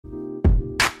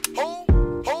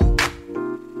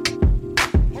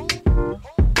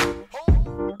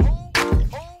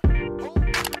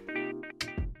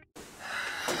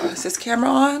Is this camera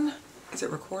on? Is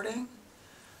it recording?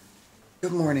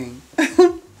 Good morning.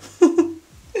 I've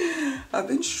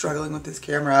been struggling with this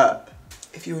camera.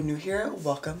 If you are new here,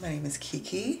 welcome. My name is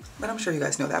Kiki, but I'm sure you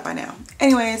guys know that by now.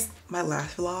 Anyways, my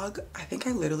last vlog, I think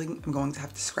I literally am going to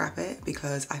have to scrap it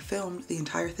because I filmed the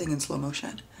entire thing in slow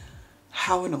motion.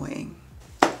 How annoying.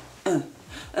 We're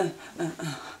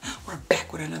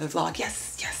back with another vlog.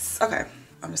 Yes, yes. Okay,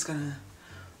 I'm just gonna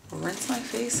rinse my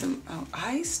face and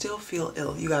I still feel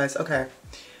ill, you guys. Okay,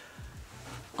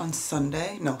 on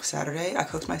Saturday, I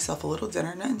cooked myself a little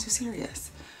dinner, nothing too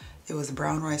serious. It was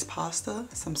brown rice pasta,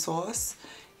 some sauce,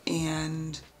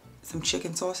 and some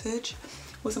chicken sausage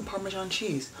with some Parmesan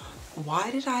cheese.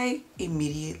 Why did I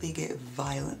immediately get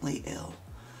violently ill?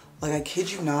 Like, I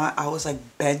kid you not, I was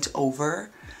like bent over,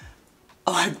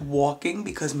 like walking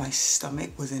because my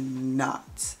stomach was in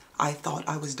knots. I thought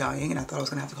I was dying and I thought I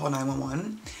was gonna have to call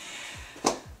 911.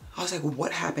 I was like,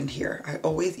 what happened here? I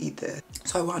always eat this.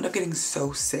 So I wound up getting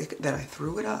so sick that I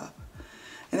threw it up.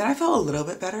 And then I felt a little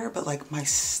bit better, but like my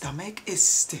stomach is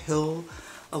still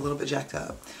a little bit jacked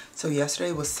up. So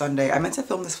yesterday was Sunday. I meant to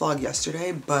film this vlog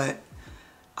yesterday, but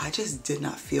I just did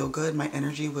not feel good. My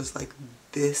energy was like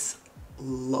this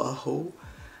low.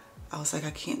 I was like,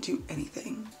 I can't do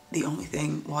anything. The only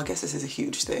thing, well, I guess this is a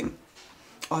huge thing.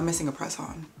 Oh, I'm missing a press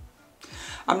on.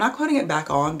 I'm not putting it back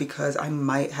on because I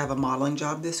might have a modeling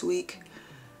job this week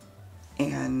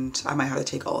and I might have to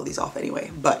take all of these off anyway.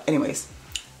 But anyways,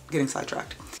 getting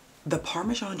sidetracked. The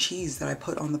Parmesan cheese that I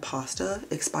put on the pasta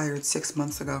expired 6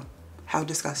 months ago. How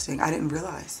disgusting. I didn't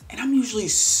realize. And I'm usually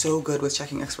so good with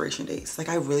checking expiration dates. Like,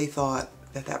 I really thought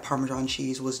that that Parmesan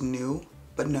cheese was new,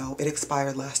 but no, it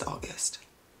expired last August.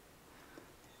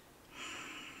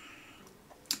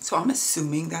 So I'm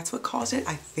assuming that's what caused it,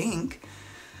 I think.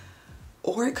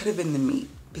 Or it could have been the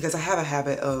meat, because I have a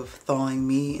habit of thawing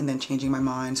meat and then changing my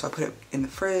mind. So I put it in the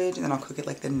fridge and then I'll cook it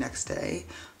like the next day.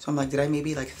 So I'm like, did I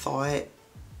maybe like thaw it?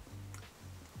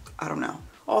 I don't know.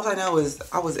 All I know is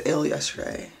I was ill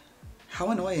yesterday. How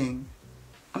annoying.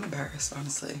 I'm embarrassed,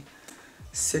 honestly.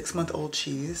 6-month-old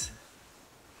cheese.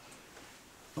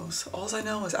 All I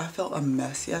know is I felt a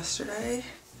mess yesterday.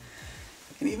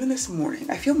 And even this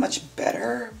morning, I feel much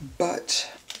better, but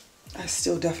I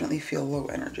still definitely feel low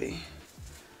energy.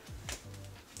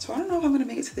 So I don't know if I'm gonna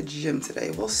make it to the gym today.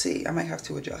 We'll see. I might have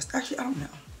to adjust. Actually, I don't know.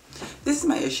 This is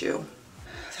my issue.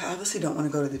 So I obviously don't want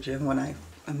to go to the gym when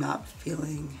I'm not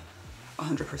feeling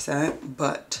 100%,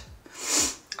 but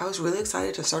I was really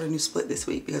excited to start a new split this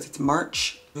week because it's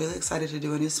March. Really excited to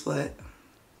do a new split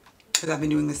because I've been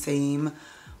doing the same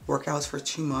workouts for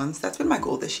 2 months. That's been my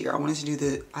goal this year. I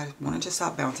wanted to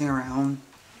stop bouncing around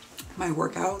my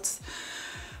workouts.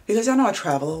 Because y'all know I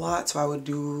travel a lot, so I would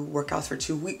do workouts for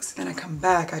 2 weeks. Then I come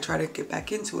back, I try to get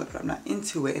back into it, but I'm not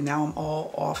into it. And now I'm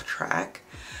all off track.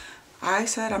 I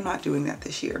said I'm not doing that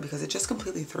this year because it just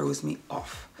completely throws me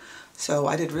off. So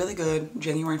I did really good.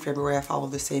 January and February, I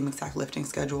followed the same exact lifting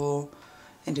schedule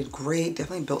and did great.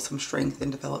 Definitely built some strength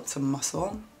and developed some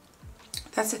muscle.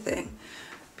 That's the thing.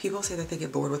 People say that they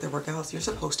get bored with their workouts. You're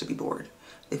supposed to be bored.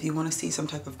 If you want to see some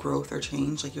type of growth or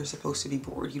change, like, you're supposed to be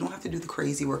bored. You don't have to do the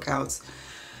crazy workouts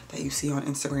that you see on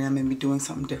Instagram and be doing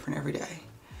something different every day.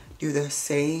 Do the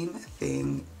same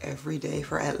thing every day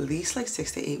for at least like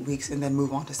 6 to 8 weeks and then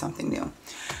move on to something new.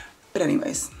 But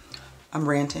anyways, I'm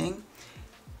ranting.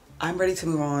 I'm ready to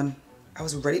move on. I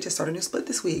was ready to start a new split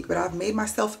this week, but I've made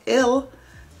myself ill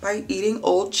by eating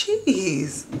old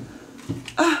cheese.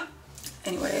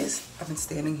 Anyways, I've been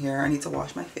standing here. I need to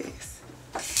wash my face.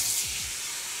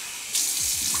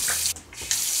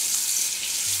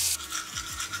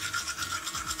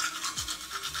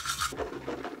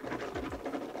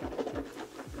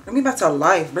 Bring me back to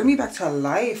life. Bring me back to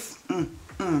life.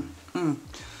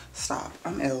 Stop.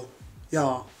 I'm ill.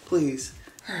 Y'all, please.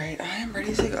 All right, I am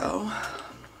ready to go.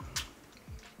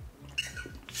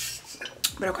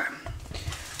 But okay,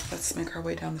 let's make our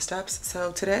way down the steps.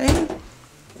 So today,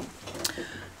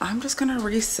 I'm just gonna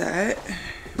reset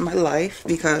my life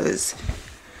because,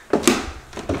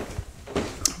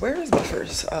 where is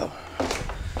Buffers? Oh,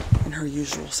 in her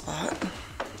usual spot.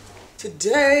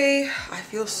 Today, I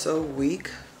feel so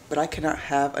weak, but I cannot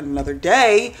have another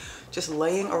day just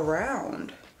laying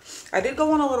around. I did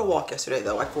go on a little walk yesterday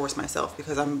though. I forced myself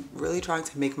because I'm really trying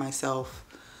to make myself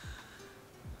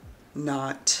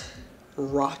not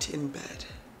rot in bed.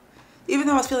 Even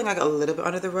though I was feeling like a little bit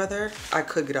under the weather, I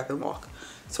could get up and walk.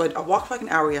 So I walked for like an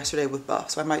hour yesterday with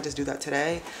Buff, so I might just do that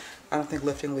today. I don't think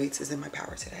lifting weights is in my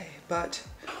power today, but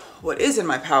what is in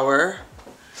my power,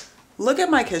 look at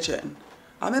my kitchen.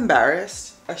 I'm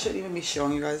embarrassed. I shouldn't even be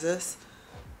showing you guys this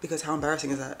because how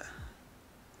embarrassing is that?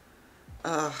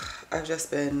 I've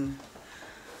just been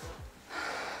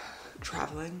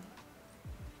traveling,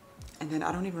 and then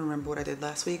I don't even remember what I did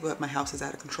last week, but my house is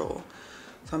out of control.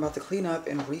 So I'm about to clean up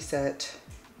and reset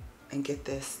and get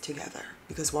this together,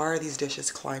 because why are these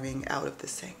dishes climbing out of the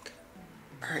sink?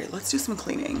 All right, let's do some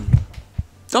cleaning.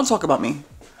 Don't talk about me.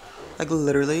 Like,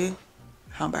 literally,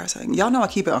 how embarrassing. Y'all know I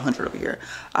keep it 100 over here.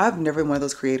 I've never been one of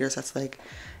those creators that's like,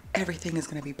 everything is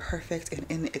gonna be perfect and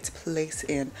in its place,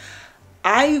 and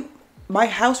my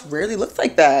house rarely looks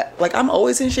like that. Like, I'm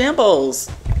always in shambles.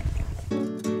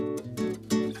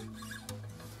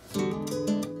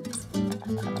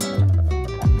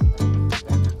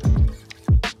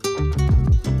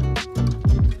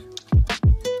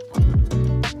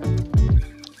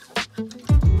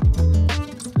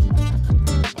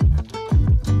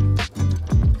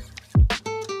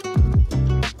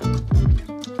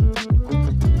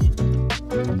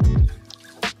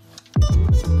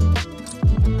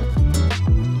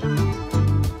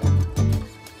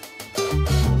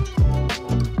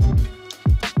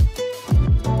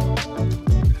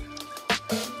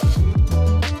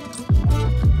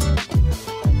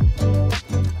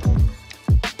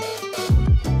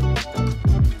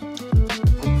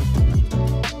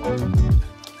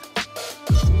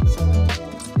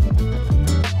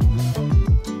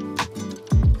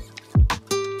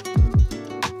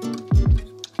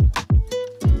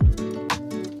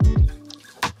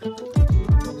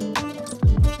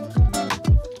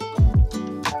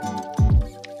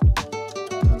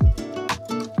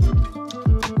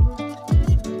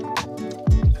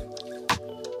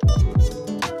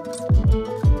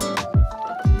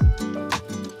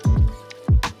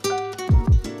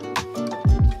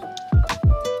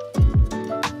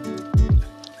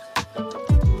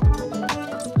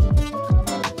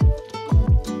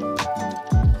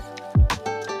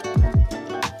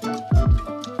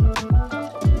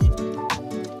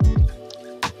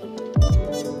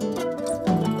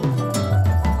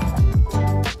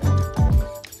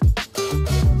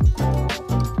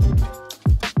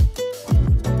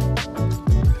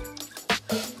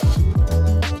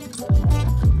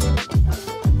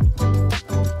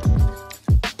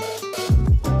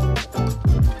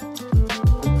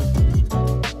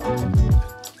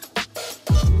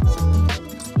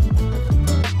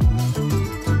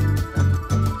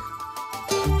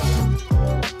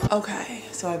 Okay,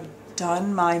 so I've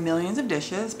done my millions of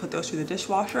dishes, put those through the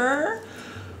dishwasher.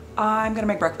 I'm gonna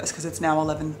make breakfast because it's now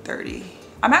 11:30.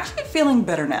 I'm actually feeling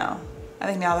better now. I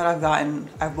think now that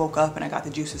I woke up and I got the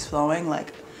juices flowing,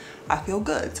 like, I feel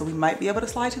good. So we might be able to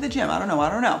slide to the gym. I don't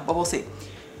know, but we'll see.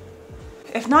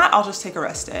 If not, I'll just take a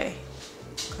rest day,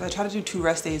 because I try to do 2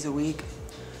 rest days a week.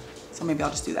 So maybe I'll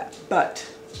just do that. But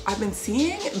I've been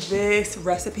seeing this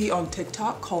recipe on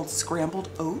TikTok called scrambled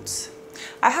oats.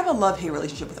 I have a love-hate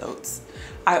relationship with oats.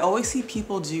 I always see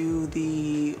people do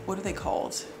the, what are they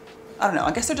called? I don't know,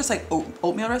 I guess they're just like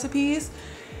oatmeal recipes.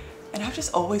 And I've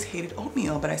just always hated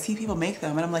oatmeal, but I see people make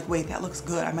them and I'm like, wait, that looks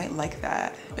good. I might like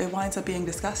that. It winds up being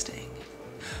disgusting.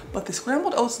 But the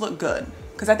scrambled oats look good,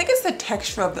 because I think it's the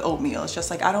texture of the oatmeal. It's just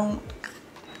like, but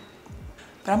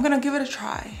I'm gonna give it a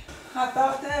try. I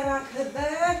thought that I could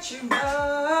let you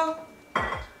know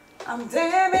I'm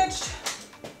damaged.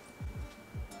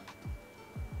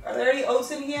 Are there any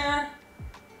oats in here?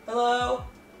 Hello?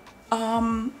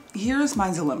 Here's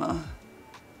my dilemma.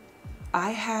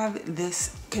 I have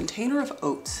this container of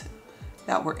oats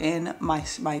that were in my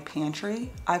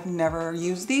pantry. I've never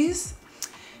used these,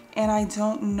 and I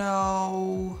don't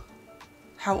know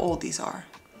how old these are.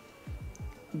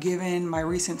 Given my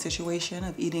recent situation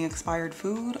of eating expired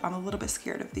food, I'm a little bit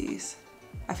scared of these.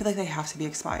 I feel like they have to be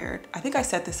expired. I think I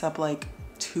set this up like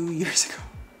 2 years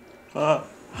ago.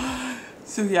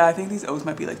 So yeah, I think these oats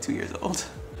might be like 2 years old.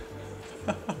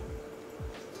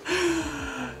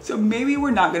 So maybe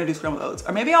we're not gonna do scrambled oats,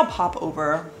 or maybe I'll pop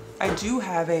over. I do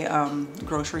have a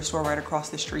grocery store right across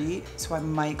the street, so I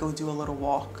might go do a little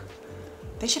walk.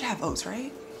 They should have oats,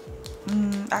 right?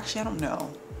 Actually, I don't know,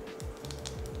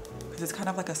 because it's kind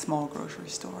of like a small grocery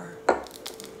store.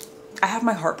 I have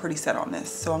my heart pretty set on this,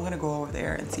 so I'm gonna go over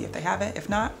there and see if they have it. If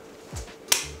not,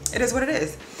 it is what it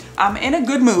is. I'm in a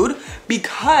good mood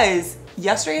because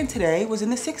yesterday and today was in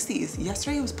the 60s.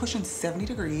 Yesterday it was pushing 70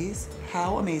 degrees.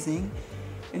 How amazing.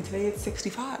 And today it's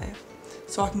 65.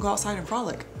 So I can go outside and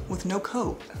frolic with no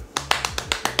coat.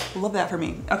 Love that for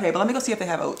me. Okay, but let me go see if they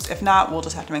have oats. If not, we'll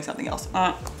just have to make something else.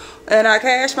 And I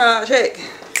cash my check.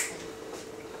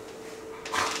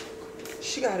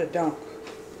 She got a dunk.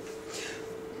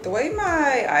 The way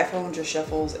my iPhone just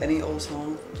shuffles any old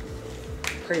song,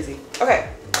 crazy. Okay,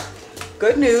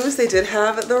 Good news, they did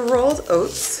have the rolled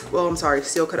oats. Well, I'm sorry,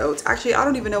 steel cut oats. Actually, I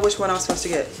don't even know which one I was supposed to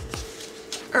get.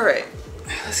 All right,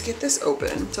 let's get this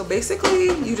open. So basically,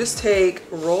 you just take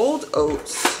rolled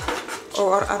oats,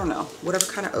 or I don't know, whatever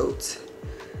kind of oats,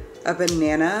 a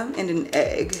banana and an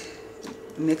egg.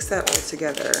 Mix that all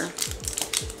together.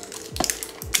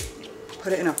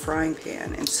 Put it in a frying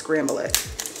pan and scramble it.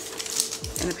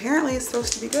 And apparently it's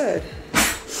supposed to be good.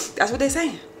 That's what they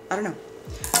say. I don't know,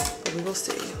 but we will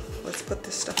see. Let's put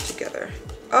this stuff together.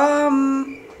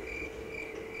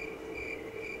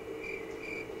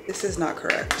 This is not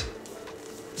correct.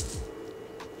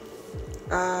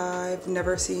 I've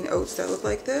never seen oats that look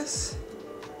like this.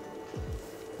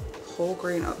 Whole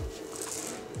grain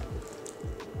oats.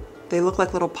 They look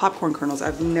like little popcorn kernels.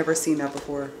 I've never seen that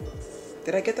before.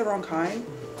 Did I get the wrong kind?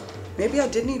 Maybe I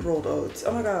did need rolled oats.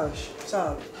 Oh my gosh,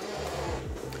 stop.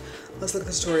 Let's look at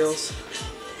the tutorials.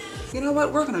 You know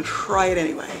what, we're gonna try it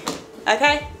anyway,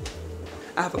 okay?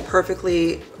 I have a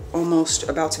perfectly almost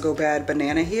about to go bad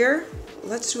banana here.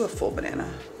 Let's do a full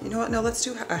banana. You know what, no, let's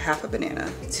do a half a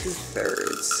banana, 2/3.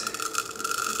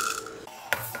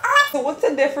 So what's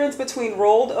the difference between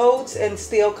rolled oats and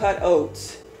steel cut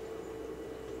oats?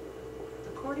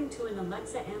 According to an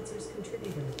Alexa Answers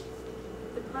contributor,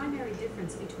 the primary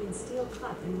difference between steel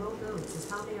cut and rolled oats is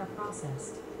how they are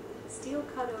processed. Steel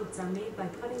cut oats are made by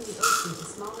cutting the oats into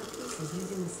smaller pieces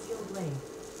using the steel blade.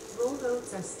 Rolled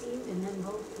oats are steamed and then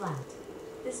rolled flat.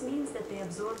 This means that they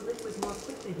absorb liquid more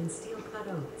quickly than steel cut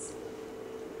oats.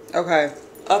 Okay,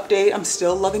 update, I'm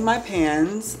still loving my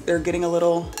pans. They're getting a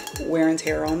little wear and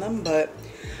tear on them, but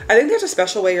I think there's a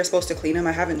special way you're supposed to clean them.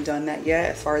 I haven't done that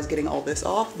yet as far as getting all this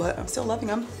off, but I'm still loving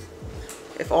them.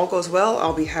 If all goes well,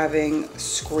 I'll be having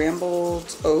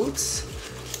scrambled oats,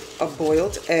 a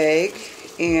boiled egg,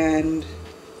 and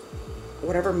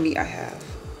whatever meat I have.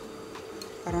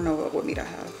 I don't know what meat I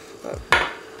have, but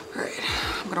all right,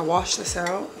 I'm gonna wash this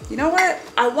out. You know what?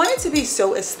 I want it to be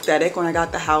so aesthetic when I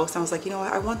got the house. I was like, you know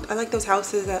what? I like those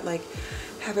houses that like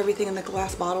have everything in the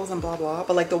glass bottles and blah, blah.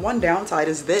 But like the one downside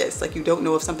is this, like you don't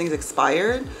know if something's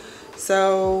expired.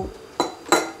 So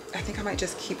I think I might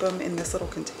just keep them in this little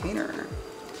container.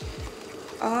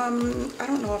 I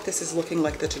don't know if this is looking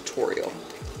like the tutorial.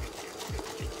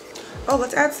 Oh,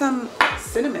 let's add some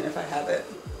cinnamon if I have it.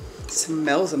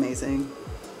 Smells amazing.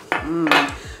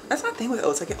 That's my thing with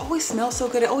oats. Like it always smells so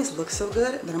good. It always looks so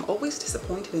good. And then I'm always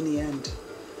disappointed in the end.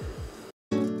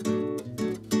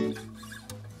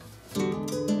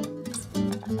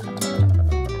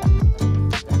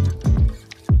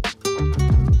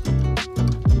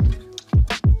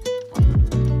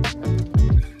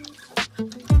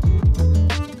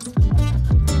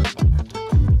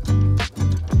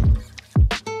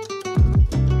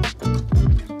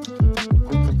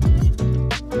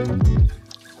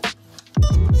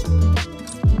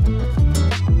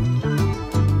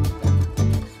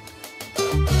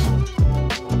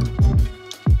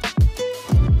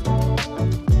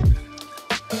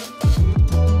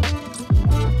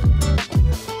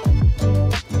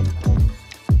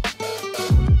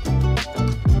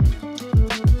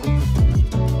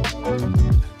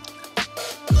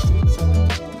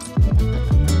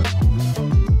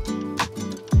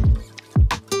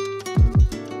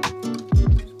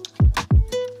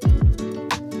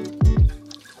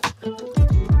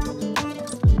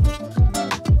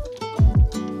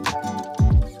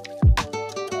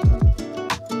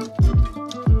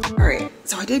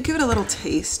 I did give it a little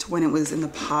taste when it was in the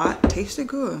pot. Tasted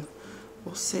good.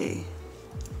 We'll see.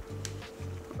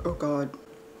 Oh God.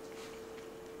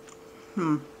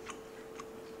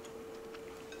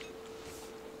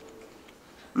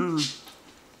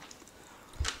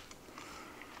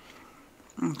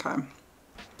 Okay.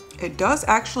 It does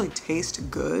actually taste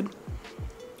good,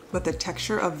 but the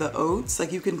texture of the oats,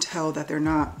 like you can tell that they're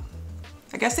not,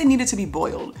 I guess they needed to be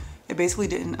boiled. It basically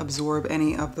didn't absorb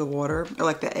any of the water, or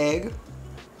like the egg.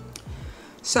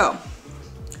 So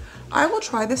I will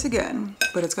try this again,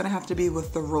 but it's gonna have to be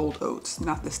with the rolled oats,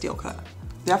 not the steel cut.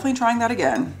 Definitely trying that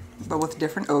again, but with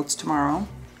different oats tomorrow.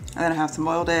 And then I have some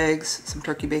boiled eggs, some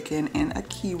turkey bacon, and a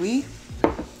kiwi.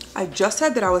 I just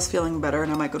said that I was feeling better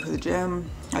and I might go to the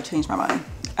gym. I changed my mind.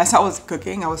 As I was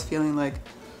cooking, I was feeling like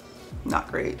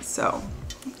not great. So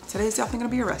today's definitely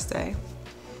gonna be a rest day.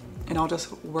 And I'll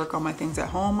just work on my things at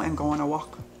home and go on a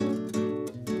walk.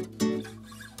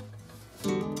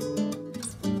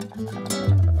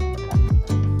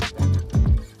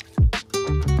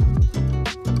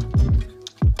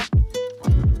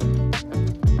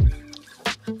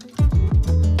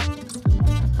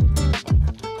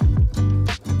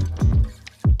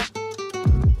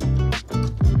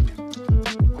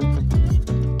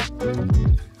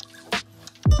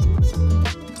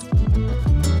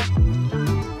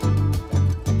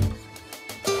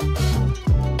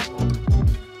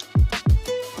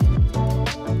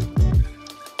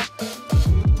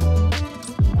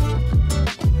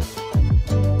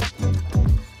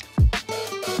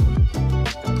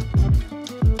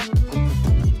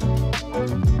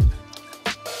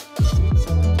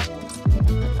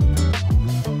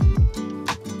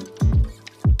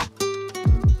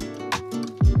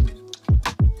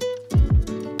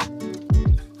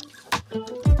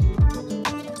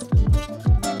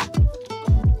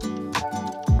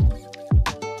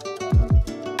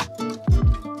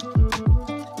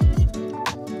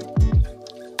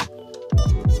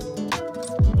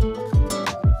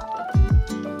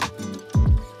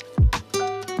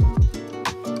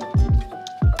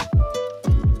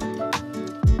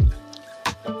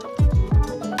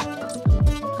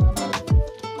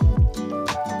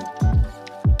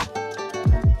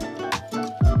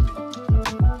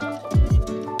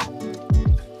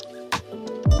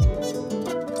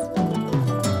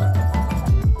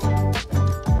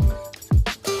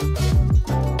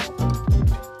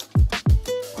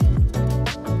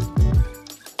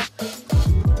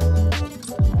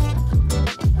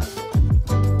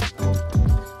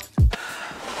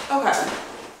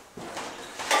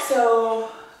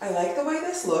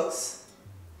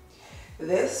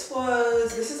 This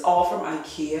is all from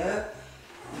IKEA.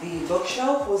 The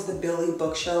bookshelf was the Billy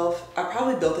bookshelf. I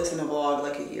probably built this in a vlog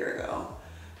like a year ago.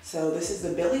 So this is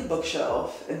the Billy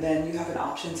bookshelf, and then you have an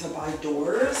option to buy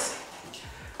doors.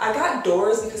 I got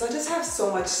doors because I just have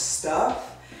so much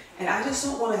stuff and I just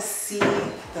don't want to see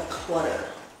the clutter.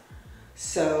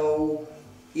 So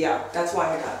yeah, that's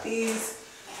why I got these.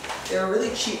 They're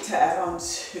really cheap to add on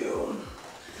too.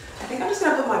 I think I'm just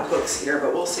gonna put my books here,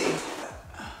 but we'll see.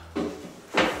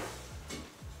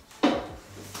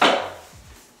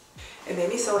 It made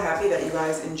me so happy that you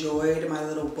guys enjoyed my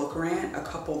little book rant a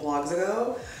couple vlogs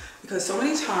ago, because so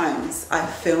many times I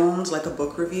filmed like a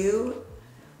book review.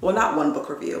 Well, not one book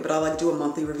review, but I'll like do a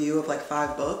monthly review of like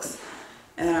 5 books.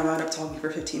 And then I wound up talking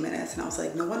for 15 minutes and I was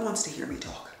like, no one wants to hear me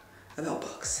talk about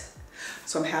books.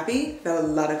 So I'm happy that a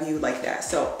lot of you like that.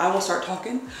 So I will start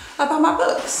talking about my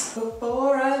books.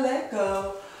 Before I let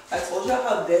go, I told you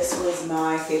how this was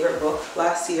my favorite book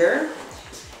last year.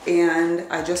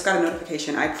 And I just got a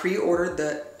notification. I pre-ordered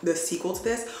the sequel to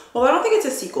this. Well, I don't think it's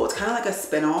a sequel. It's kind of like a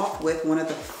spin-off with one of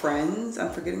the friends.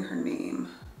 I'm forgetting her name.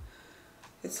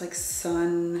 It's like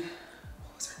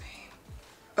what was her name?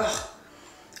 Ugh,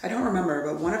 I don't remember,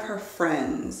 but one of her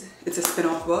friends, it's a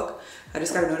spin-off book. I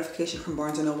just got a notification from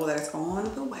Barnes & Noble that it's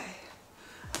on the way.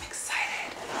 I'm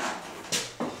excited.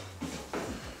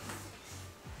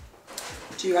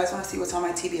 Do you guys want to see what's on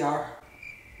my TBR?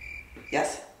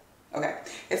 Yes? Okay,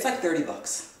 it's like 30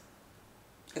 bucks.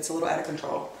 It's a little out of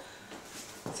control.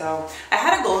 So I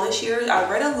had a goal this year.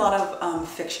 I read a lot of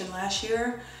fiction last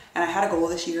year, and I had a goal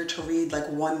this year to read like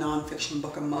 1 nonfiction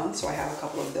book a month. So I have a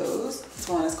couple of those. This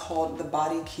one is called The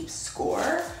Body Keeps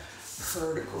Score.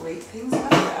 Heard great things about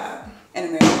that.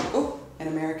 An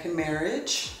American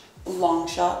Marriage. Long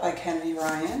Shot by Kennedy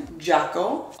Ryan.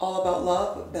 Jacko, All About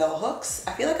Love, Bell Hooks.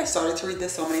 I feel like I started to read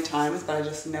this so many times, but I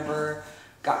just never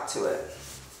got to it.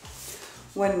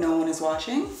 When No One Is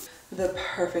Watching. The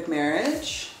Perfect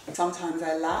Marriage. Sometimes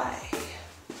I Lie.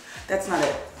 That's not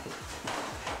it.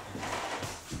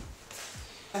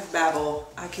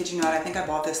 Babel. I kid you not, I think I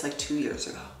bought this like 2 years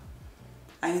ago.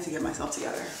 I need to get myself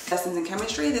together. Lessons in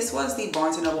Chemistry. This was the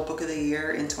Barnes & Noble Book of the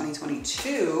Year in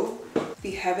 2022.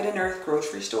 The Heaven and Earth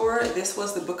Grocery Store. This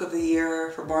was the Book of the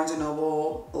Year for Barnes &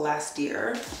 Noble last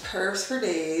year. Curves for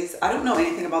Days. I don't know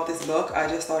anything about this book. I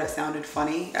just thought it sounded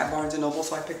funny at Barnes & Noble,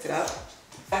 so I picked it up.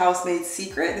 The Housemaid's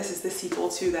Secret. This is the sequel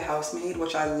to The Housemaid,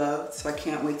 which I loved, so I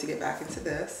can't wait to get back into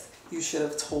this. You Should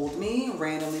Have Told Me.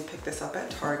 Randomly picked this up at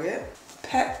Target.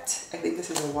 Pet. I think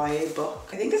this is a YA book.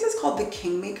 I think this is called the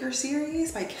Kingmaker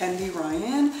series by Kennedy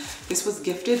Ryan. This was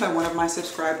gifted by one of my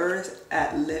subscribers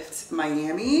at Lyft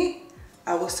Miami.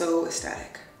 I was so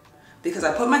ecstatic because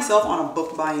I put myself on a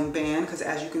book buying ban because,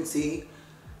 as you can see,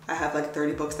 I have like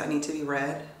 30 books that need to be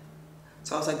read.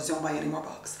 So I was like, just don't buy any more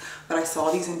books. But I saw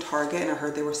these in Target and I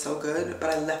heard they were so good, but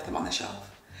I left them on the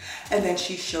shelf. And then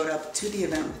she showed up to the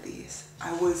event with these.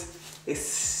 I was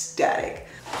ecstatic.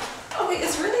 Okay,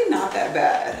 it's really not that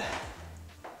bad.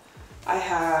 I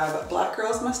have Black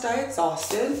Girls Must Die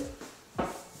Exhausted.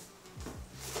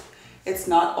 It's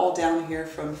Not All Down Here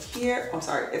From Here. I'm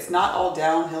sorry, It's Not All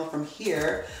Downhill From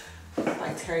Here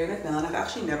by Terry McMillan. I've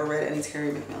actually never read any Terry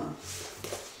McMillan.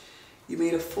 You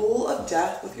Made a Fool of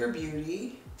Death with Your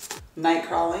Beauty. Night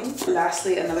Crawling.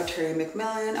 Lastly, another Terry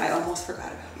McMillan. I Almost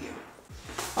Forgot About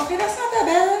You. Okay, that's not that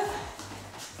bad.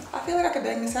 I feel like I could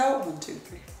bang this out. 1, 2,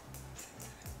 3.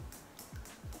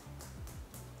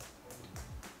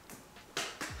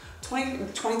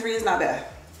 23 is not bad.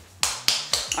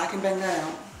 I can bang that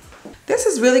out. This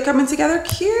is really coming together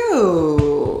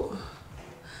cute.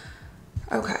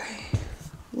 Okay,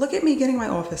 look at me getting my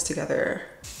office together.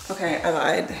 Okay, I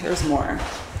lied, there's more.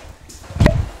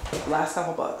 Last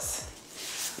couple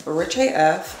books. Rich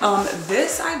AF.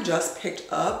 This I just picked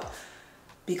up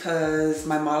because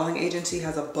my modeling agency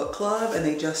has a book club and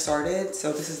they just started.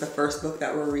 So this is the first book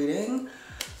that we're reading.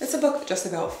 It's a book just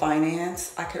about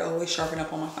finance. I could always sharpen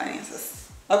up on my finances.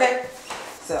 Okay,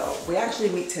 so we actually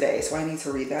meet today, so I need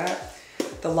to read that.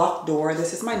 The Locked Door.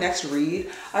 This is my next read.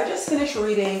 I just finished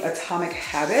reading Atomic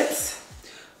Habits,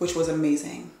 which was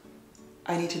amazing.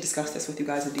 I need to discuss this with you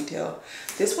guys in detail.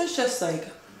 This was just like,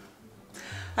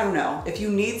 I don't know, if you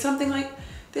need something like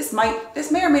this may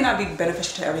or may not be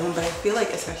beneficial to everyone, but I feel like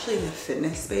especially in the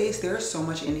fitness space, there's so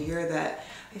much in here that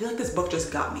I feel like this book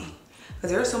just got me. Because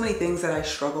there are so many things that I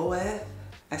struggle with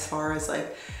as far as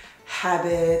like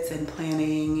habits and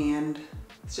planning, and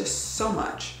it's just so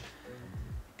much.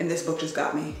 And this book just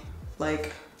got me.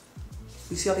 Like,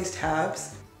 you see all these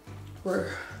tabs?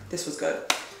 This was good.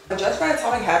 I just read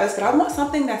Atomic Habits, but I want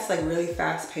something that's like really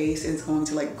fast paced and it's going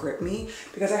to like grip me,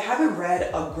 because I haven't read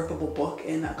a grippable book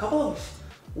in a couple of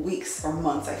weeks or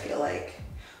months, I feel like.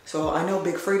 So I know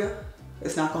Big Frida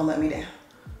is not gonna let me down.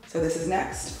 So this is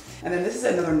next. And then this is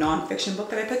another nonfiction book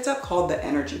that I picked up called The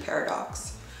Energy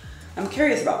Paradox. I'm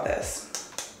curious about this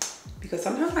because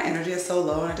sometimes my energy is so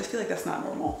low and I just feel like that's not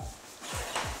normal.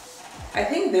 I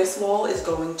think this wall is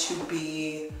going to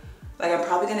be, like, I'm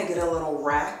probably gonna get a little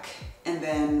rack and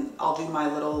then I'll do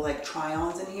my little like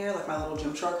try-ons in here, like my little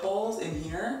Gymshark holes in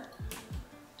here.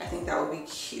 I think that would be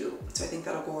cute. So I think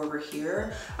that'll go over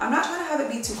here. I'm not trying to have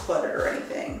it be too cluttered or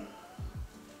anything.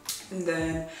 And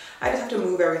then I just have to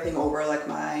move everything over, like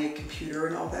my computer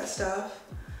and all that stuff.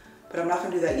 But I'm not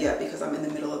gonna do that yet because I'm in the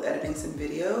middle of editing some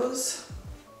videos.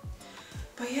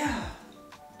 But yeah,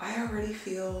 I already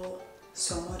feel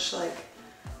so much like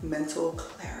mental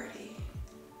clarity.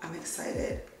 I'm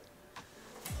excited.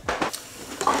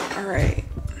 All right,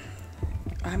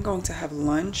 I'm going to have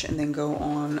lunch and then go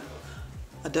on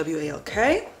a WALK.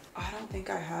 I don't think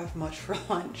I have much for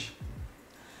lunch.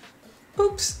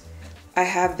 Oops. I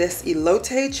have this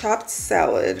elote chopped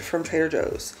salad from Trader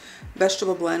Joe's.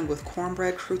 Vegetable blend with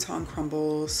cornbread, crouton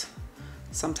crumbles,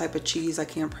 some type of cheese I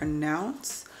can't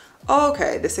pronounce. Oh,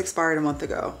 okay, this expired a month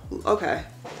ago. Okay.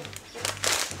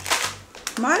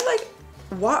 My, like,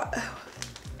 what?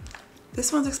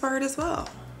 This one's expired as well.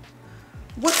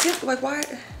 What's it, like, why?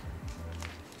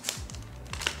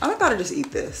 I'm about to just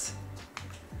eat this.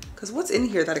 Cause what's in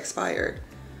here that expired?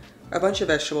 A bunch of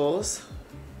vegetables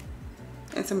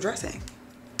and some dressing.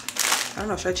 I don't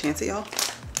know, should I chance it, y'all?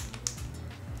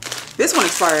 This one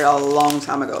expired a long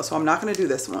time ago, so I'm not gonna do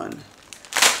this one.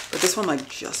 But this one like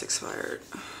just expired.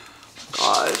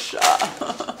 Gosh,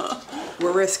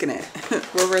 we're risking it.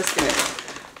 We're risking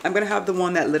it. I'm gonna have the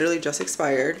one that literally just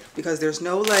expired because there's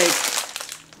no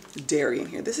like dairy in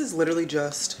here. This is literally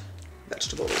just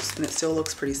vegetables and it still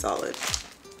looks pretty solid.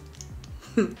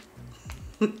 I'm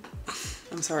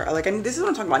sorry, like this is what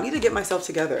I'm talking about. I need to get myself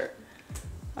together.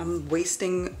 I'm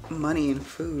wasting money in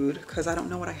food because I don't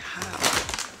know what I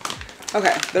have.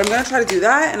 Okay, but I'm gonna try to do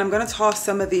that and I'm gonna toss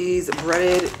some of these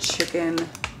breaded chicken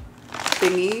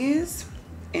thingies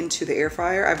into the air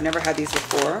fryer. I've never had these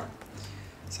before,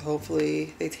 so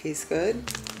hopefully they taste good.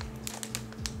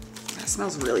 That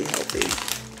smells really healthy.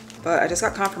 But I just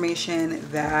got confirmation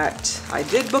that I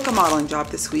did book a modeling job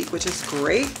this week, which is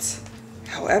great.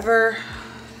 However,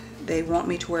 they want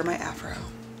me to wear my afro.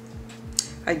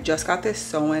 I just got this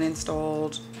sew-in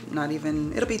installed, not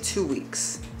even, it'll be 2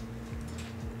 weeks.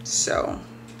 So,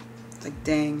 it's like,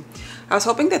 dang. I was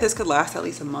hoping that this could last at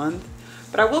least a month,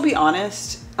 but I will be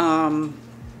honest,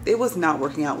 it was not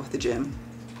working out with the gym,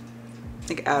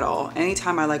 like at all.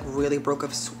 Anytime I like really broke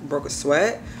a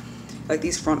sweat, like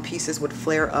these front pieces would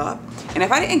flare up. And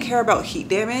if I didn't care about heat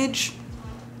damage,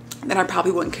 then I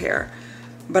probably wouldn't care.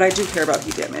 But I do care about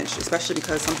heat damage, especially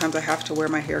because sometimes I have to wear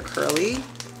my hair curly.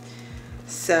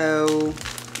 So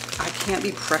I can't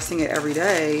be pressing it every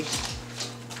day.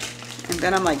 And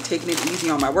then I'm like taking it easy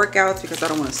on my workouts because I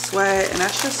don't want to sweat. And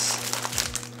that's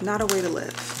just not a way to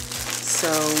live. So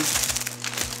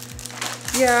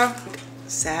yeah,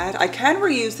 sad. I can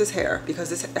reuse this hair because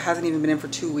this hasn't even been in for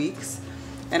 2 weeks.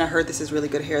 And I heard this is really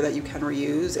good hair that you can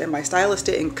reuse. And my stylist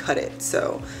didn't cut it.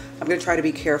 So I'm going to try to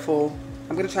be careful.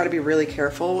 I'm going to try to be really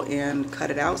careful and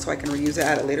cut it out so I can reuse it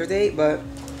at a later date. But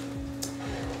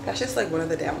that's just like one of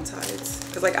the downsides.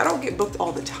 Because like I don't get booked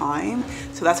all the time.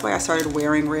 So that's why I started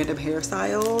wearing random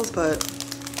hairstyles. But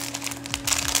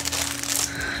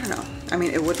I don't know. I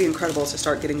mean, it would be incredible to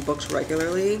start getting booked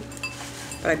regularly.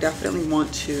 But I definitely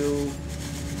want to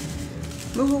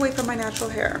move away from my natural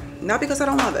hair. Not because I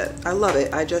don't love it. I love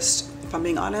it. I just, if I'm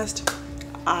being honest,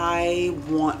 I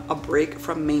want a break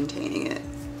from maintaining it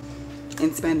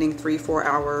and spending 3-4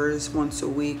 hours once a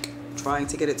week trying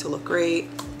to get it to look great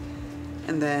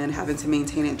and then having to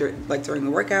maintain it during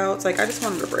the workouts. Like I just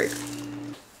wanted a break.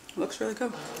 Looks really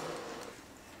good.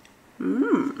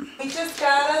 We just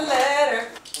got a letter.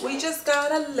 We just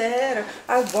got a letter.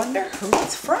 I wonder who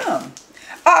it's from.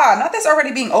 Ah, not this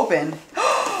already being opened.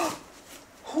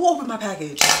 Who opened my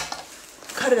package?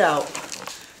 Cut it out.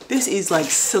 This is like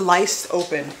sliced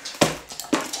open.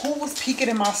 Who was peeking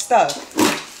in my stuff?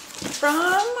 From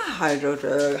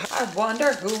Hydro-Drug. I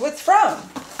wonder who it's from.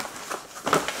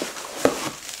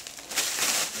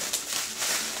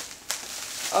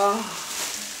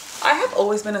 I have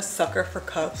always been a sucker for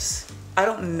cups. I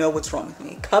don't know what's wrong with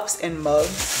me. Cups and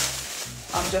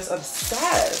mugs. I'm just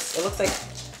obsessed. It looks like,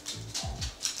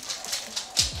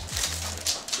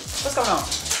 what's going on?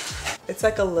 It's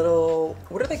like a little,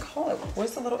 what do they call it?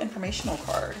 Where's the little informational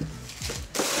card?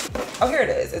 Oh, here it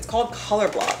is. It's called Color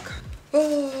Block.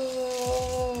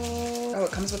 Oh,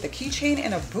 it comes with a keychain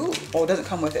and a boot. Oh, it doesn't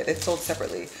come with it. It's sold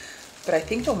separately. But I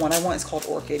think the one I want is called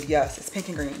Orchid. Yes, it's pink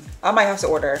and green. I might have to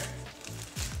order.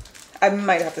 I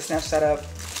might have to snatch that up.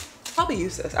 Probably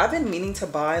use this. I've been meaning to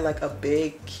buy like a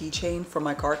big keychain for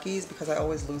my car keys because I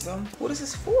always lose them. What is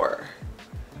this for?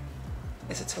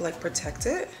 Is it to like protect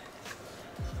it?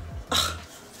 Ugh.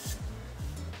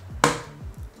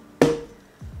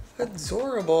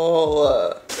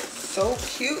 Adorable. So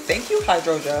cute. Thank you,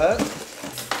 Hydro Jug.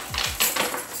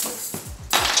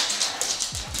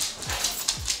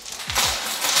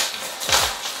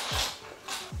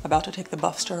 About to take the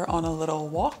Buffster on a little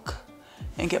walk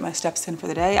and get my steps in for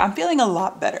the day. I'm feeling a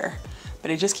lot better,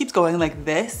 but it just keeps going like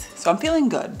this. So I'm feeling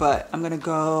good, but I'm gonna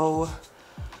go,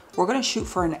 we're gonna shoot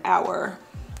for an hour.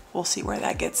 We'll see where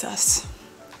that gets us.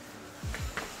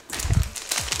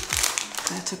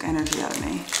 That took energy out of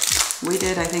me. We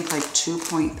did, I think, like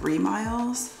 2.3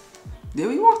 miles. Did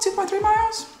we walk 2.3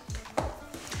 miles?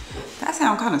 That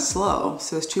sounds kind of slow.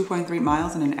 So it's 2.3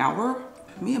 miles in an hour.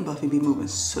 Me and Buffy be moving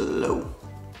slow.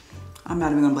 I'm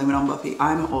not even gonna blame it on Buffy.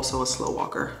 I'm also a slow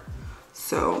walker.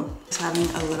 So just having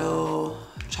a little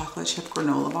chocolate chip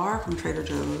granola bar from Trader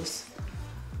Joe's.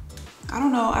 I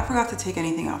don't know, I forgot to take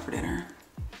anything out for dinner.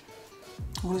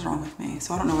 What is wrong with me?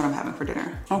 So I don't know what I'm having for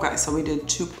dinner. Okay, so we did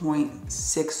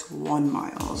 2.61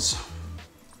 miles.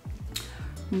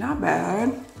 Not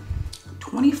bad.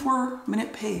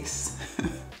 24-minute pace.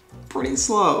 Pretty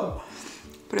slow,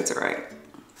 but it's all right.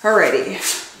 Alrighty.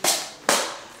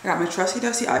 I got my trusty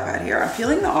dusty iPad here. I'm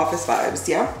feeling the office vibes,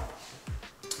 yeah?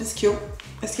 It's cute,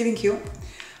 it's getting cute.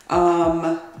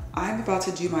 I'm about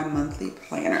to do my monthly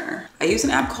planner. I use an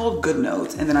app called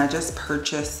GoodNotes, and then I just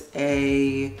purchased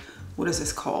a, what is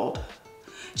this called?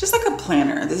 Just like a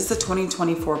planner. This is a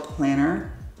 2024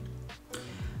 planner.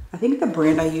 I think the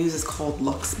brand I use is called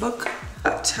Luxbook.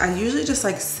 But I usually just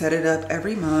like set it up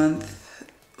every month.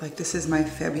 Like this is my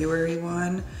February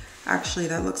one. Actually,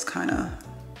 that looks kind of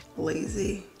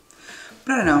lazy.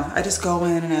 But I don't know, I just go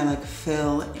in and I like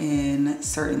fill in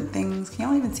certain things. Can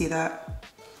y'all even see that?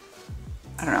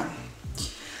 I don't know.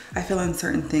 I fill in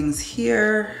certain things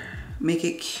here, make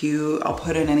it cute. I'll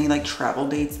put in any like travel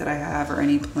dates that I have or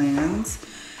any plans.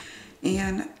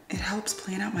 And it helps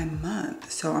plan out my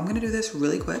month. So I'm gonna do this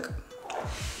really quick.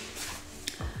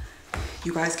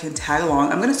 You guys can tag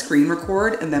along. I'm gonna screen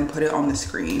record and then put it on the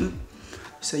screen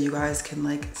so you guys can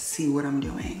like see what I'm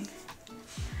doing.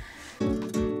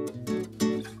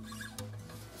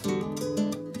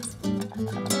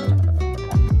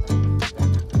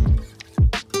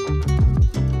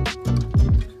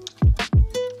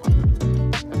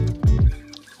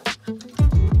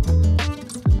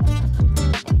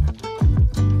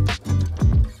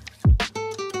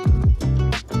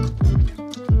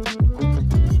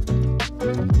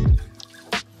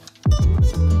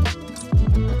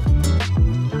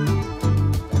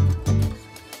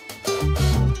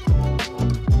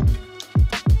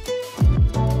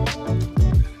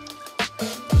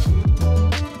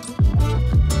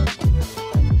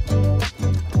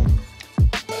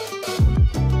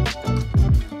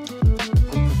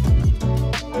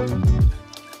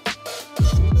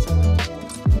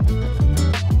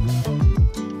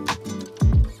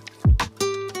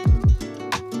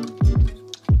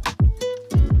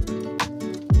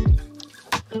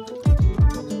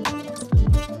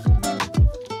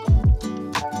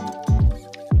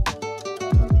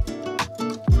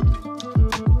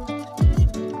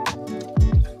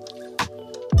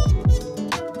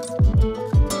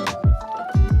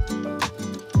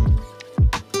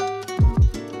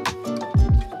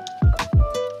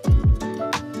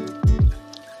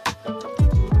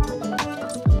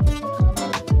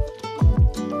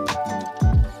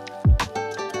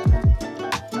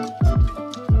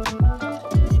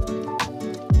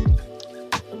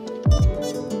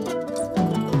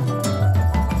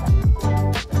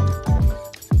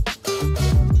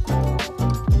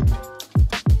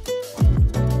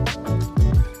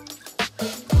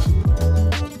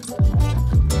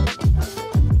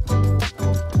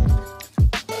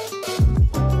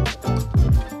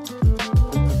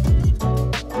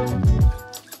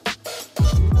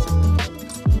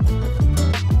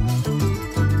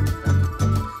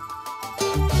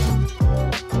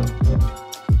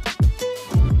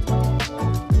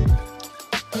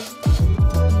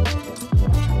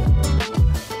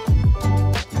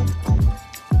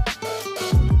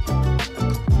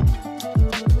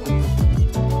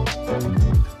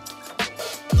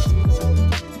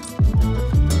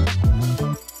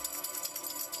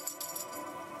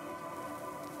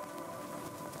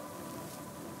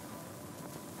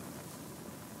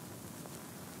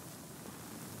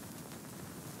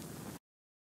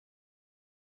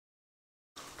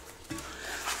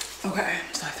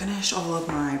 finished all of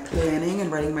my planning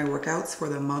and writing my workouts for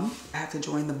the month. I have to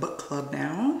join the book club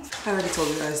now. I already told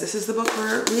you guys, this is the book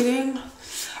we're reading.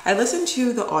 I listened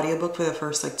to the audiobook for the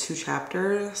first like 2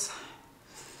 chapters.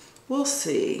 We'll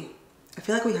see. I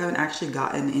feel like we haven't actually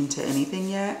gotten into anything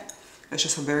yet. It's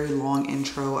just a very long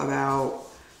intro about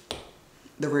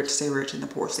the rich stay rich and the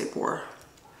poor stay poor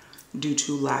due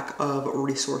to lack of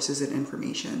resources and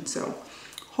information. So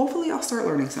hopefully I'll start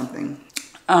learning something.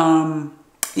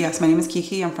 Yes, my name is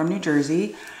Kiki. I'm from New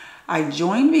Jersey. I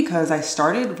joined because I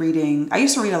started reading. I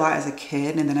used to read a lot as a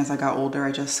kid, and then as I got older,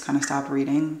 I just kind of stopped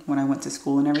reading when I went to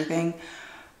school and everything.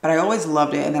 But I always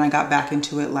loved it, and then I got back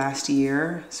into it last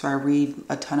year. So I read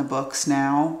a ton of books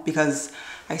now because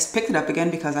I picked it up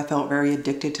again because I felt very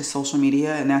addicted to social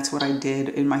media, and that's what I did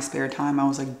in my spare time. I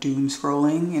was like doom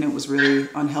scrolling, and it was really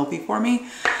unhealthy for me.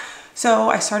 So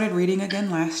I started reading again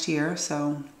last year,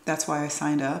 so that's why I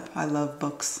signed up. I love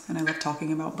books, and I love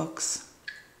talking about books.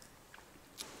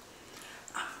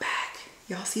 I'm back.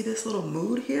 Y'all see this little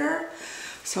mood here?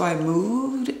 So I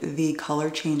moved the color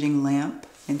changing lamp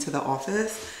into the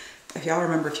office. If y'all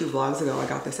remember a few vlogs ago, I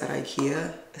got this at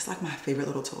IKEA. It's like my favorite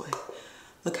little toy.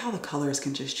 Look how the colors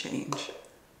can just change.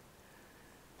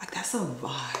 Like, that's a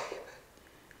vibe.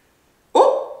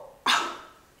 Oh,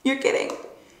 you're kidding.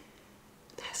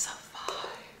 That's a vibe.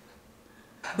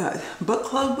 But book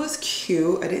club was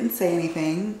cute. I didn't say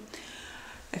anything.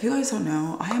 If you guys don't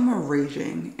know, I am a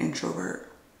raging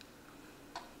introvert.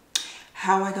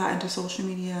 How I got into social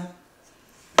media,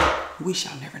 we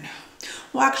shall never know.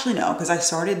 Well, actually no, because I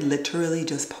started literally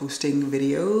just posting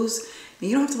videos. And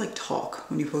you don't have to like talk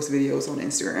when you post videos on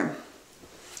Instagram.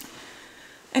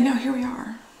 And now here we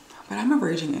are. But I'm a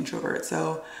raging introvert,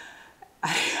 so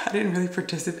I didn't really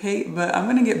participate, but I'm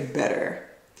gonna get better.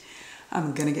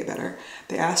 I'm gonna get better.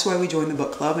 They asked why we joined the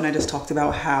book club, and I just talked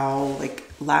about how like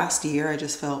last year I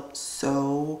just felt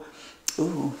so,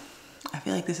 ooh, I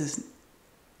feel like this is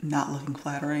not looking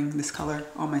flattering, this color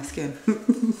on my skin.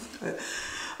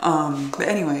 But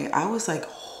anyway, I was like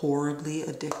horribly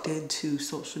addicted to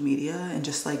social media and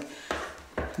just like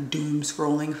doom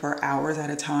scrolling for hours at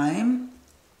a time.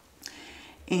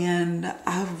 And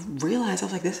I realized, I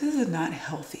was like, this is not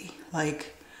healthy.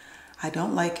 Like, I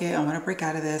don't like it. I want to break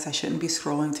out of this. I shouldn't be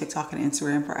scrolling TikTok and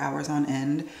Instagram for hours on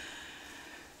end.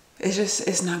 It's just,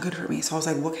 it's not good for me. So I was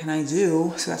like, what can I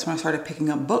do? So that's when I started picking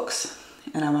up books.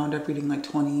 And I wound up reading like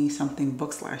 20 something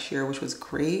books last year, which was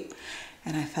great.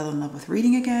 And I fell in love with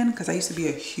reading again because I used to be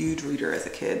a huge reader as a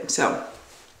kid. So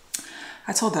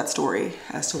I told that story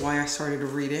as to why I started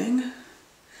reading.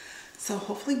 So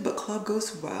hopefully book club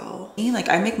goes well. Like,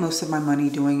 I make most of my money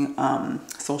doing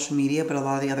social media, but a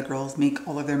lot of the other girls make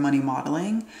all of their money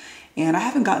modeling. And I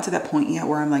haven't gotten to that point yet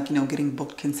where I'm like, you know, getting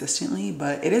booked consistently,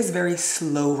 but it is very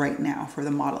slow right now for the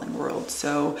modeling world.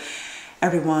 So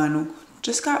everyone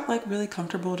just got like really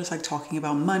comfortable just like talking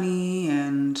about money,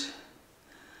 and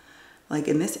like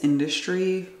in this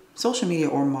industry, social media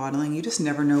or modeling, you just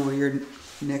never know where your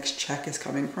next check is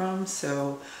coming from.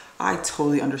 So I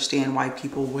totally understand why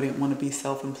people wouldn't want to be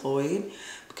self-employed,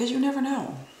 because you never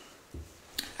know.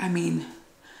 I mean,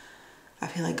 I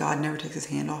feel like God never takes his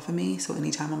hand off of me. So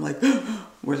anytime I'm like,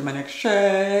 where's my next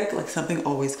check? Like something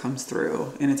always comes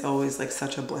through, and it's always like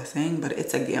such a blessing, but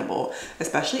it's a gamble,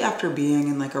 especially after being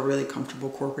in like a really comfortable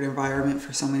corporate environment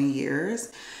for so many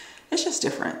years. It's just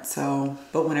different. So,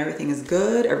 but when everything is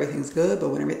good, everything's good. But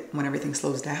when everything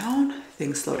slows down,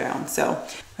 things slow down. So,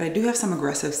 but I do have some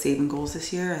aggressive saving goals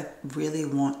this year. I really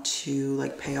want to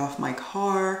like pay off my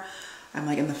car. I'm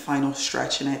like in the final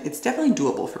stretch, and it's definitely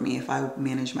doable for me if I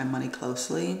manage my money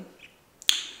closely.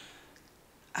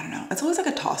 I don't know. It's always like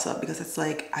a toss up because it's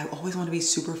like, I always want to be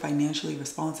super financially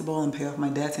responsible and pay off my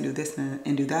debts and do this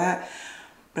and do that.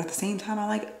 But at the same time, I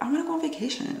want to go on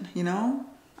vacation, you know?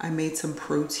 I made some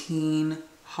protein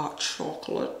hot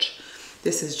chocolate.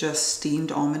 This is just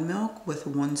steamed almond milk with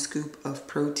 1 scoop of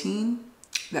protein.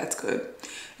 That's good.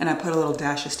 And I put a little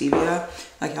dash of stevia.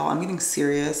 Like, y'all, I'm getting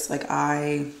serious. Like,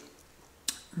 I'm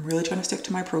really trying to stick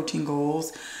to my protein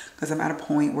goals because I'm at a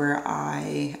point where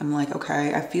I'm like,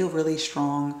 okay, I feel really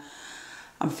strong.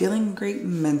 I'm feeling great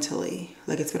mentally.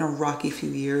 Like, it's been a rocky few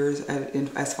years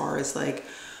as far as like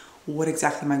what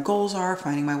exactly my goals are,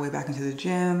 finding my way back into the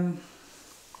gym.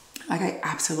 Like, I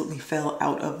absolutely fell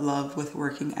out of love with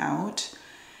working out,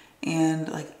 and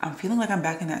like I'm feeling like I'm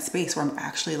back in that space where I'm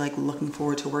actually like looking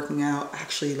forward to working out,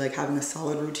 actually like having a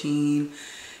solid routine,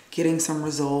 getting some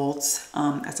results,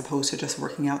 as opposed to just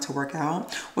working out to work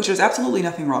out, which there's absolutely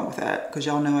nothing wrong with that, because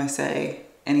y'all know I say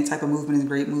any type of movement is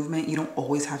great movement. You don't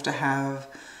always have to have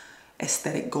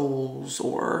aesthetic goals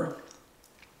or,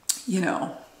 you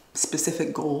know,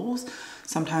 specific goals.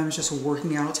 Sometimes just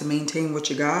working out to maintain what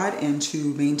you got and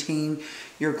to maintain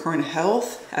your current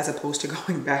health as opposed to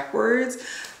going backwards,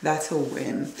 that's a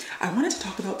win. I wanted to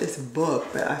talk about this book,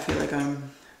 but I feel like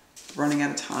I'm running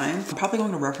out of time. I'm probably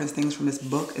going to reference things from this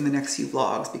book in the next few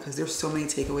vlogs because there's so many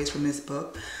takeaways from this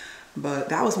book. But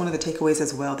that was one of the takeaways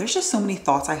as well. There's just so many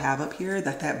thoughts I have up here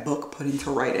that book put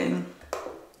into writing.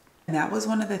 And that was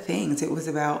one of the things. It was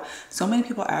about, so many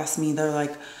people ask me, they're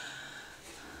like,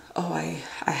 oh,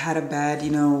 I had a bad,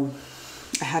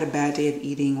 I had a bad day of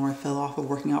eating, or I fell off of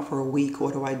working out for a week.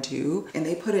 What do I do? And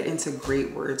they put it into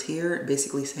great words here,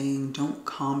 basically saying, don't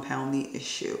compound the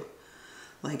issue.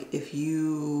 Like, if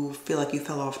you feel like you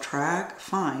fell off track,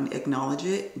 fine, acknowledge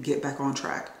it, get back on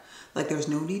track. Like, there's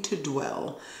no need to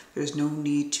dwell. There's no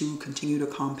need to continue to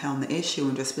compound the issue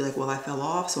and just be like, well, I fell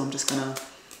off, so I'm just gonna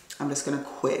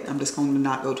quit. I'm just going to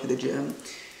not go to the gym.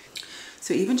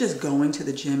 So even just going to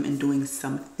the gym and doing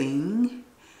something,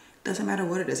 doesn't matter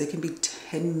what it is. It can be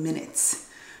 10 minutes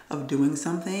of doing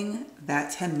something.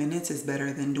 That 10 minutes is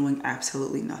better than doing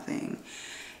absolutely nothing.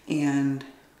 And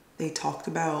they talked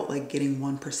about like getting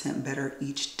 1% better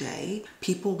each day.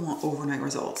 People want overnight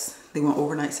results. They want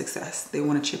overnight success. They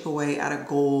want to chip away at a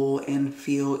goal and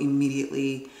feel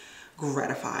immediately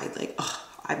gratified. Like, oh,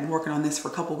 I've been working on this for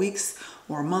a couple weeks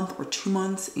or a month or 2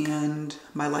 months and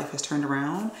my life has turned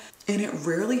around. And it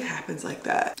rarely happens like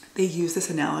that. They use this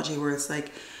analogy where it's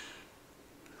like,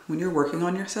 when you're working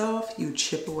on yourself, you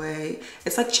chip away.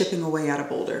 It's like chipping away at a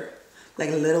boulder.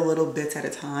 Like little bits at a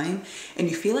time, and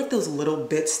you feel like those little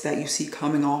bits that you see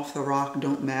coming off the rock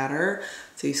don't matter.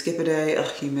 So you skip a day,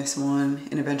 you miss one,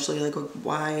 and eventually like,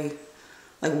 why?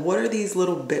 Like, what are these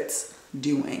little bits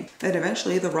doing? And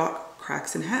eventually the rock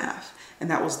cracks in half,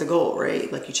 and that was the goal,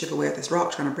 right? Like, you chip away at this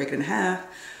rock trying to break it in half.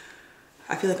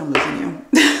 I feel like I'm losing you.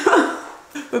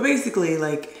 But basically,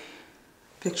 like,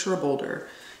 picture a boulder,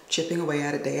 chipping away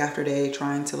at it day after day,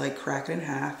 trying to like crack it in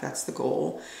half. That's the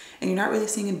goal. And you're not really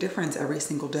seeing a difference every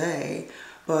single day,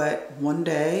 but one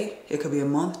day, it could be a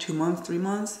month, 2 months, 3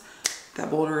 months, that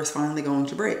boulder is finally going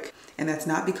to break. And that's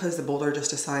not because the boulder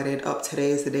just decided, today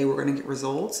is the day we're gonna get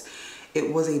results.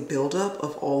 It was a buildup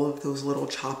of all of those little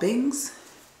choppings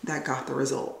that got the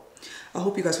result. I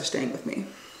hope you guys are staying with me.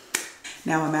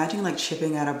 Now imagine like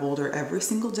chipping at a boulder every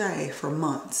single day for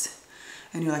months.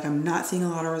 And you're like, I'm not seeing a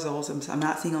lot of results. I'm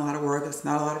not seeing a lot of work. It's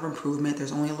not a lot of improvement.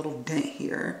 There's only a little dent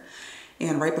here.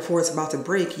 And right before it's about to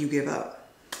break, you give up.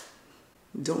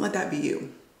 Don't let that be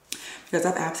you. Because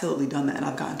I've absolutely done that. And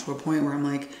I've gotten to a point where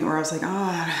I was like,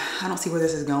 I don't see where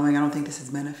this is going. I don't think this is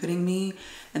benefiting me.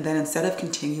 And then instead of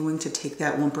continuing to take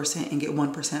that 1% and get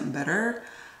 1% better,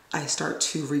 I start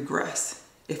to regress.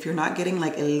 If you're not getting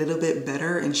like a little bit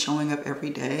better and showing up every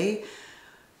day,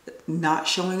 not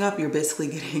showing up, you're basically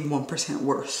getting 1%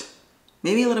 worse.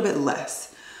 Maybe a little bit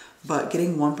less. But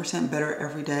getting 1% better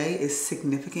every day is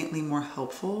significantly more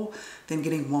helpful than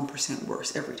getting 1%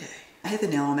 worse every day. I hit the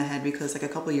nail on the head because like a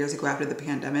couple of years ago after the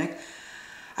pandemic,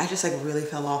 I just like really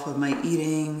fell off of my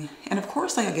eating. And of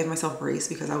course, like I gave myself grace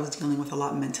because I was dealing with a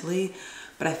lot mentally,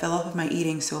 but I fell off of my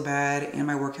eating so bad and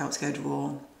my workout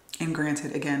schedule. And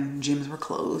granted, again, gyms were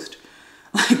closed.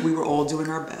 Like, we were all doing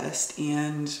our best,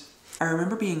 and I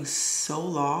remember being so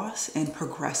lost and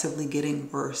progressively getting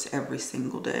worse every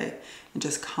single day and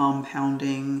just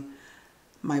compounding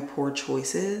my poor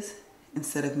choices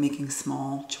instead of making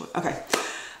small choices. Okay,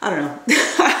 I don't know.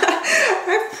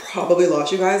 I probably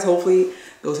lost you guys. Hopefully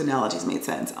those analogies made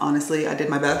sense. Honestly, I did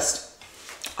my best.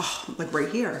 Oh, like right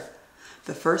here.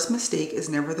 The first mistake is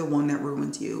never the one that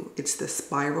ruins you. It's the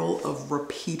spiral of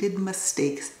repeated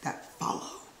mistakes that follow.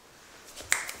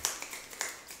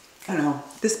 I don't know.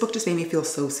 This book just made me feel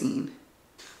so seen.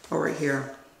 Oh, right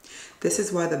here. This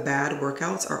is why the bad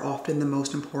workouts are often the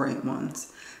most important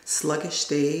ones. Sluggish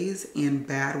days and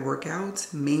bad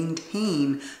workouts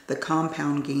maintain the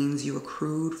compound gains you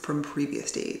accrued from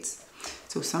previous days.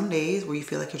 So some days where you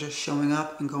feel like you're just showing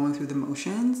up and going through the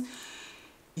motions,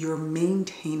 you're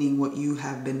maintaining what you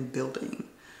have been building.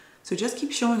 So just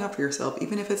keep showing up for yourself.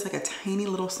 Even if it's like a tiny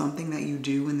little something that you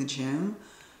do in the gym,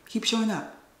 keep showing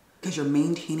up because you're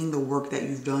maintaining the work that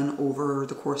you've done over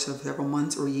the course of several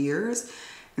months or years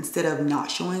instead of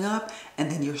not showing up and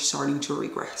then you're starting to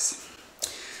regress.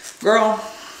 Girl,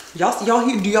 do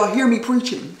y'all hear me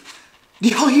preaching? Do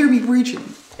y'all hear me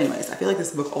preaching? Anyways, I feel like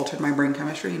this book altered my brain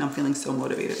chemistry and I'm feeling so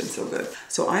motivated and so good.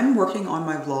 So I'm working on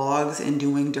my vlogs and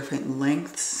doing different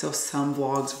lengths. So some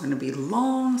vlogs are gonna be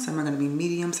long, some are gonna be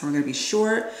medium, some are gonna be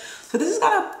short. So this is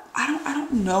gonna, I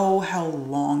don't know how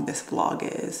long this vlog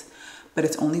is, but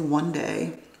it's only one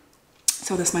day.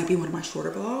 So this might be one of my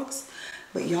shorter vlogs,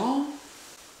 but y'all,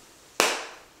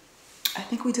 I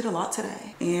think we did a lot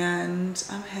today, and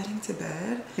I'm heading to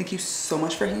bed. Thank you so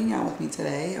much for hanging out with me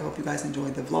today. I hope you guys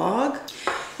enjoyed the vlog.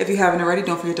 If you haven't already,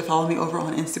 don't forget to follow me over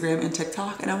on Instagram and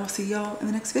TikTok, and I will see y'all in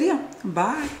the next video.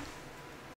 Bye.